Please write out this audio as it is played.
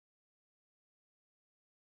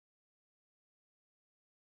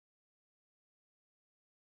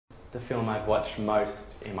the film I've watched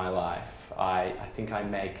most in my life. I think I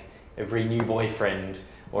make every new boyfriend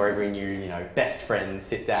or every new, best friend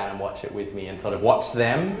sit down and watch it with me and sort of watch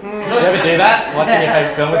them. Do you ever do that? Watching your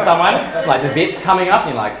favourite film with someone? Like the bits coming up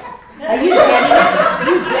and you're like... Are you getting it?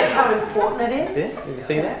 Do you get how important it is? Yes, you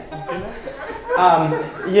see that?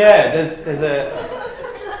 Yeah, there's a...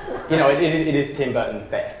 it is Tim Burton's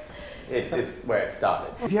best. It's where it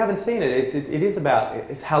started. If you haven't seen it,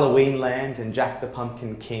 it's Halloween land, and Jack the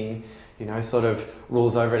Pumpkin King, sort of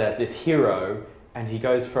rules over it as this hero, and he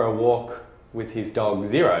goes for a walk with his dog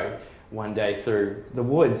Zero one day through the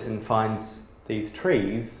woods and finds these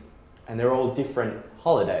trees, and they're all different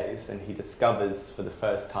holidays, and he discovers for the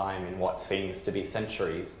first time in what seems to be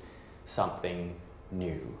centuries something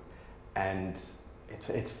new. And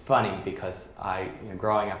it's funny because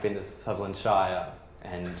growing up in the Sutherland Shire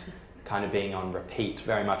and kind of being on repeat,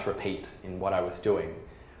 very much repeat in what I was doing,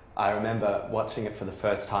 I remember watching it for the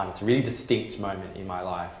first time. It's a really distinct moment in my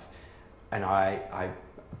life, and I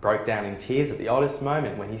broke down in tears at the oddest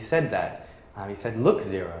moment when he said that. He said, "Look,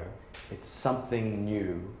 Zero, it's something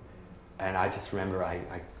new." And I just remember I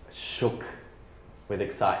shook with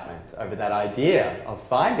excitement over that idea of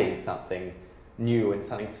finding something new and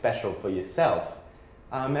something special for yourself.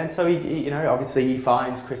 And so he obviously he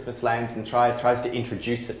finds Christmas lands and tries to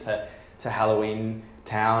introduce it to Halloween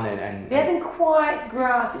Town, and he hasn't quite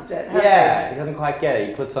grasped it, has he doesn't quite get it.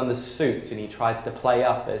 He puts on the suit and he tries to play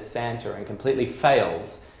up as Santa and completely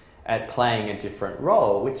fails at playing a different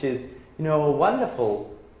role, which is a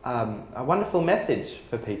wonderful message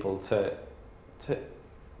for people to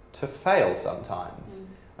fail sometimes.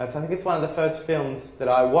 I think it's one of the first films that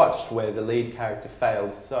I watched where the lead character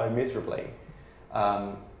fails so miserably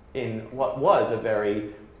in what was a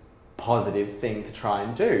very positive thing to try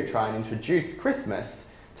and introduce Christmas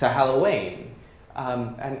to Halloween.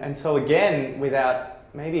 And so again, without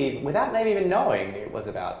maybe even knowing it was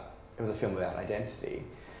a film about identity.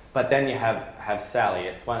 But then you have Sally.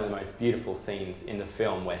 It's one of the most beautiful scenes in the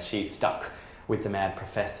film where she's stuck with the mad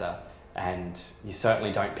professor, and you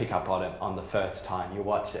certainly don't pick up on it on the first time you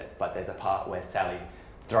watch it, but there's a part where Sally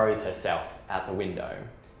throws herself out the window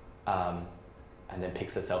and then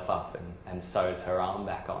picks herself up and sews her arm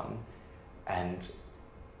back on. And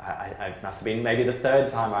I must have been maybe the third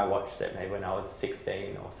time I watched it, maybe when I was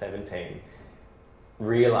 16 or 17,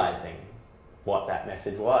 realising what that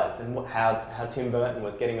message was and how Tim Burton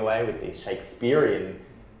was getting away with these Shakespearean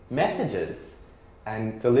messages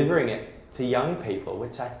and delivering it to young people,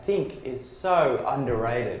 which I think is so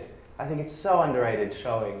underrated. I think it's so underrated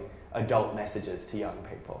showing adult messages to young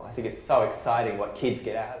people. I think it's so exciting what kids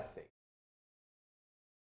get out of it.